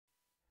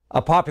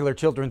A popular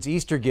children's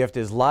Easter gift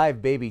is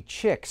live baby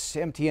chicks.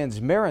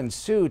 MTN's Marin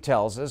Sue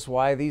tells us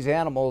why these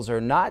animals are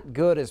not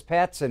good as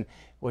pets and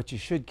what you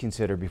should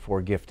consider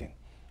before gifting.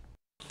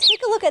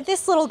 Take a look at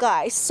this little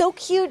guy, so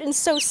cute and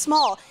so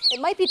small.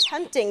 It might be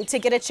tempting to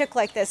get a chick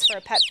like this for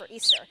a pet for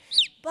Easter,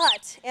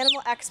 but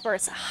animal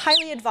experts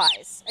highly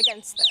advise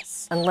against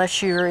this.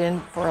 Unless you're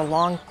in for a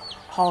long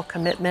haul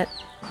commitment,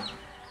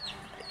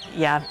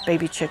 yeah,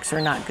 baby chicks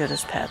are not good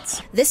as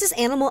pets. This is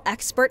animal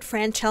expert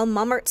Franchelle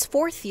Mummert's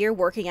fourth year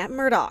working at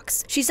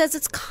Murdoch's. She says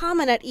it's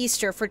common at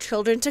Easter for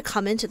children to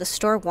come into the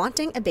store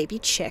wanting a baby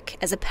chick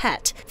as a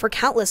pet. For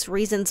countless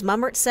reasons,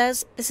 Mummert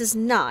says this is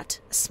not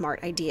a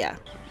smart idea.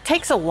 It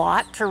takes a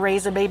lot to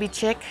raise a baby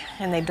chick,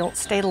 and they don't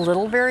stay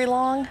little very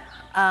long.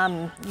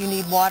 You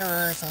need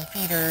waterers and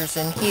feeders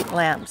and heat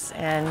lamps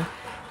and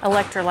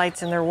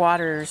electrolytes in their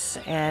waters,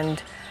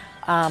 and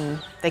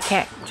they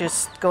can't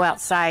just go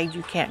outside.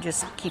 You can't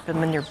just keep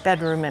them in your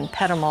bedroom and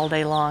pet them all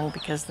day long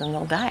because then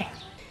they'll die.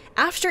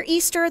 After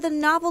Easter, the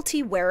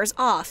novelty wears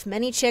off.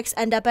 Many chicks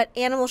end up at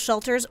animal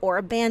shelters or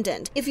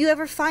abandoned. If you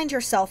ever find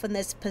yourself in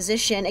this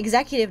position,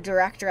 Executive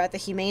Director at the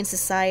Humane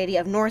Society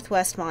of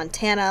Northwest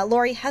Montana,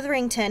 Lori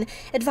Hetherington,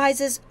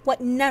 advises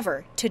what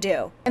never to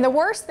do. And the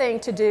worst thing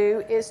to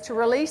do is to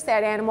release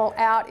that animal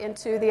out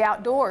into the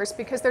outdoors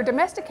because they're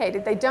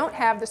domesticated. They don't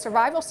have the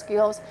survival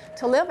skills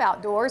to live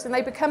outdoors and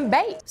they become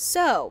bait.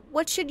 So,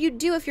 what should you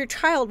do if your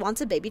child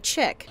wants a baby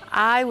chick?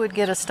 I would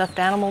get a stuffed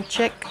animal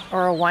chick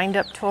or a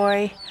wind-up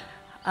toy.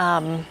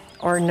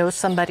 Or know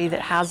somebody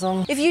that has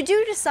them. If you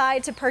do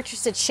decide to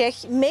purchase a chick,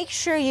 make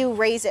sure you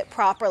raise it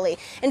properly.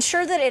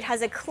 Ensure that it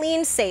has a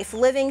clean, safe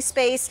living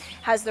space,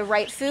 has the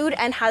right food,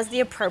 and has the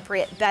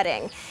appropriate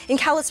bedding. In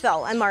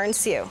Kalispell, I'm Marin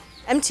Sue,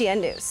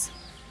 MTN News.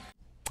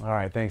 All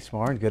right, thanks,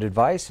 Marin. Good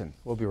advice, and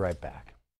we'll be right back.